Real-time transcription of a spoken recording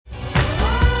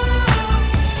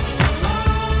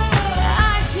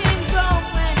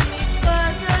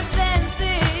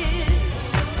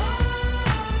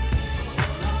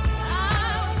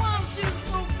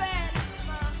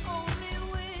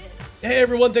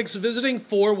everyone, thanks for visiting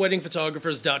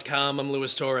 4weddingphotographers.com. I'm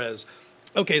Luis Torres.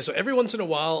 Okay, so every once in a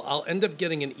while, I'll end up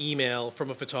getting an email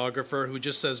from a photographer who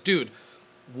just says, dude,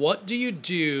 what do you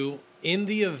do in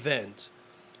the event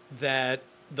that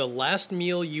the last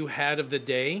meal you had of the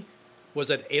day was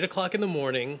at 8 o'clock in the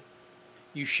morning?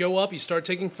 You show up, you start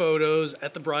taking photos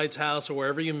at the bride's house or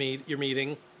wherever you're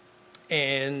meeting,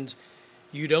 and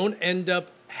you don't end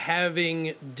up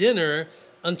having dinner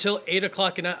until 8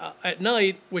 o'clock at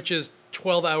night, which is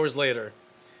 12 hours later.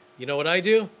 You know what I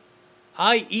do?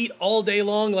 I eat all day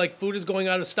long like food is going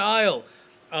out of style.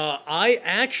 I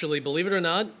actually, believe it or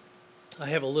not, I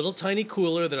have a little tiny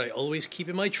cooler that I always keep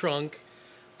in my trunk.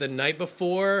 The night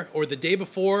before or the day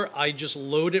before, I just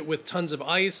load it with tons of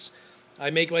ice.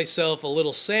 I make myself a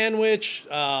little sandwich.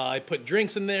 I put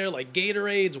drinks in there like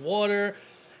Gatorades, water.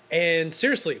 And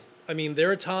seriously, I mean, there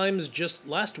are times just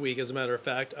last week, as a matter of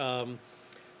fact,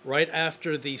 right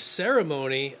after the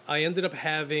ceremony, I ended up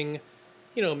having,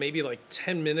 maybe like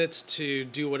 10 minutes to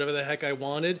do whatever the heck I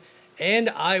wanted. And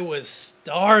I was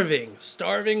starving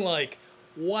like,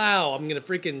 wow, I'm going to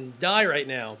freaking die right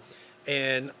now.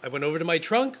 And I went over to my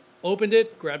trunk, opened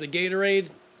it, grabbed a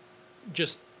Gatorade,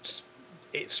 just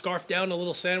scarfed down a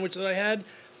little sandwich that I had,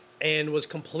 and was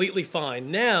completely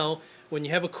fine. Now, when you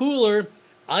have a cooler,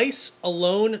 ice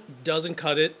alone doesn't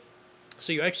cut it.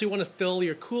 So you actually want to fill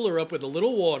your cooler up with a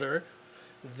little water.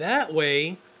 That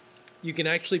way, you can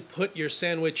actually put your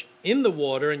sandwich in the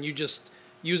water, and you just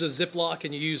use a Ziploc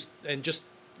and use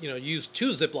two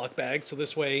Ziploc bags. So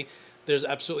this way, there's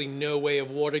absolutely no way of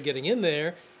water getting in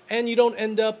there, and you don't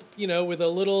end up, with a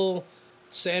little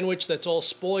sandwich that's all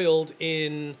spoiled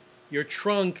in your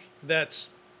trunk it's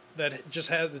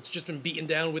just been beaten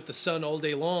down with the sun all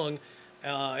day long,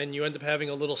 and you end up having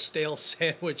a little stale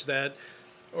sandwich that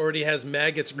already has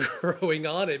maggots growing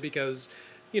on it because,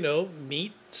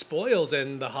 meat spoils,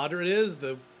 and the hotter it is,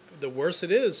 the worse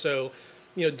it is. So,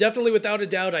 definitely without a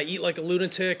doubt, I eat like a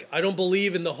lunatic. I don't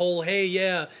believe in the whole, hey,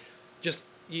 yeah, just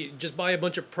buy a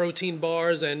bunch of protein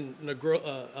bars and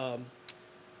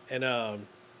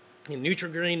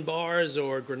Nutri-Grain bars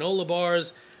or granola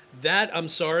bars. That, I'm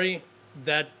sorry,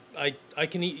 that I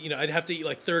can eat, I'd have to eat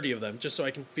like 30 of them just so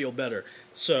I can feel better.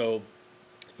 So,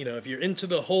 if you're into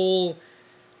the whole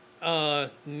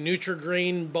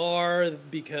Nutri-Grain bar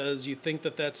because you think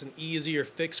that that's an easier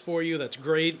fix for you, that's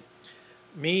great.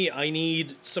 Me, I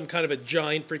need some kind of a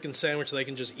giant freaking sandwich that I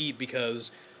can just eat,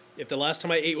 because if the last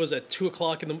time I ate was at 10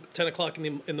 o'clock in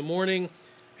the morning,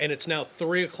 and it's now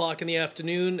 3 o'clock in the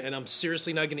afternoon, and I'm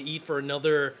seriously not going to eat for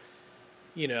another,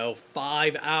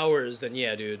 5 hours, then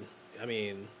yeah, dude. I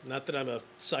mean, not that I'm a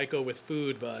psycho with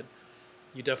food, but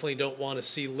you definitely don't want to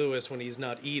see Lewis when he's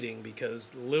not eating,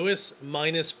 because Lewis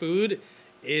minus food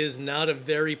is not a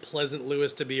very pleasant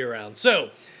Lewis to be around. So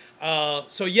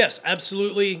yes,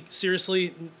 absolutely.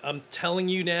 Seriously, I'm telling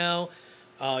you now,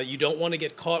 you don't want to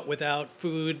get caught without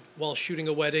food while shooting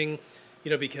a wedding,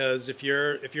 because if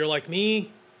you're like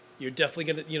me, you're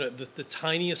definitely going to, the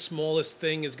tiniest, smallest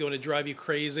thing is going to drive you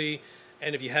crazy.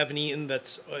 And if you haven't eaten,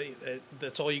 that's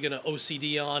all you're going to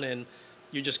OCD on, and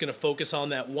you're just going to focus on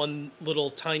that one little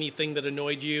tiny thing that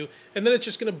annoyed you, and then it's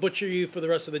just going to butcher you for the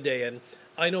rest of the day. And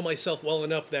I know myself well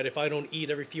enough that if I don't eat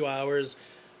every few hours,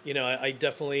 I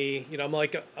definitely, I'm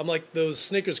like those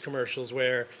Snickers commercials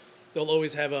where they'll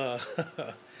always have a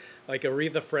like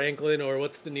Aretha Franklin, or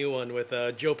what's the new one with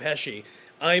Joe Pesci.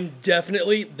 I'm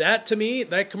definitely, that to me,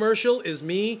 that commercial is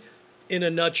me in a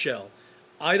nutshell.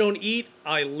 I don't eat,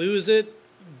 I lose it.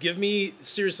 Give me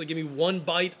one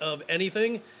bite of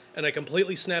anything, and I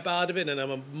completely snap out of it, and I'm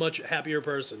a much happier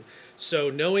person. So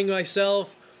knowing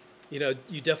myself, you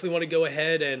definitely want to go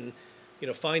ahead and,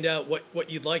 find out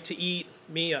what you'd like to eat.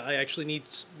 Me, I actually need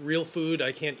real food.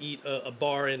 I can't eat a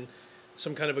bar and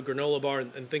some kind of a granola bar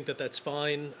and think that that's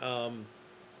fine.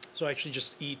 So I actually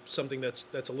just eat something that's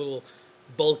a little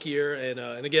bulkier.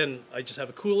 And again, I just have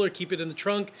a cooler, keep it in the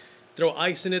trunk, throw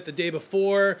ice in it the day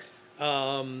before,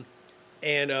 and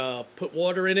put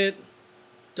water in it.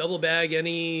 Double bag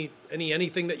anything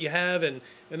that you have, and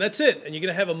that's it. And you're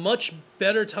going to have a much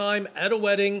better time at a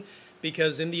wedding,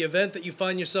 because in the event that you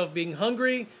find yourself being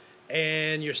hungry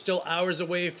and you're still hours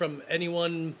away from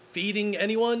anyone feeding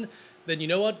anyone, then you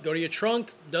know what? Go to your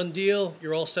trunk, done deal,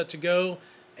 you're all set to go,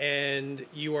 and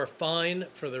you are fine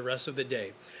for the rest of the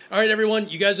day. All right, everyone,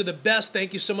 you guys are the best.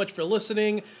 Thank you so much for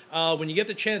listening. When you get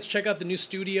the chance, check out the new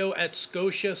studio at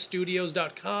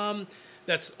scotiastudios.com.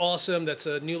 That's awesome. That's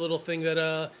a new little thing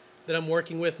that I'm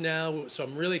working with now, so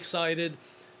I'm really excited.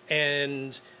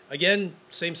 And again,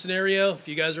 same scenario. If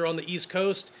you guys are on the East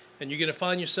Coast and you're going to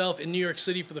find yourself in New York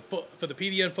City for the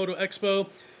PDN Photo Expo,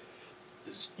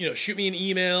 shoot me an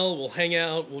email. We'll hang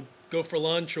out. We'll go for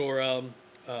lunch, or I'm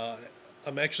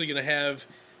actually going to have,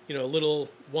 a little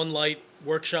one light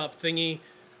workshop thingy,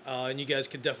 and you guys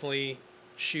could definitely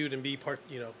shoot and be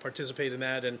participate in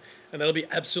that, and that'll be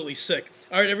absolutely sick.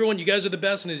 All right, everyone, you guys are the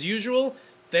best, and as usual,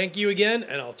 thank you again,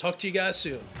 and I'll talk to you guys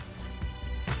soon.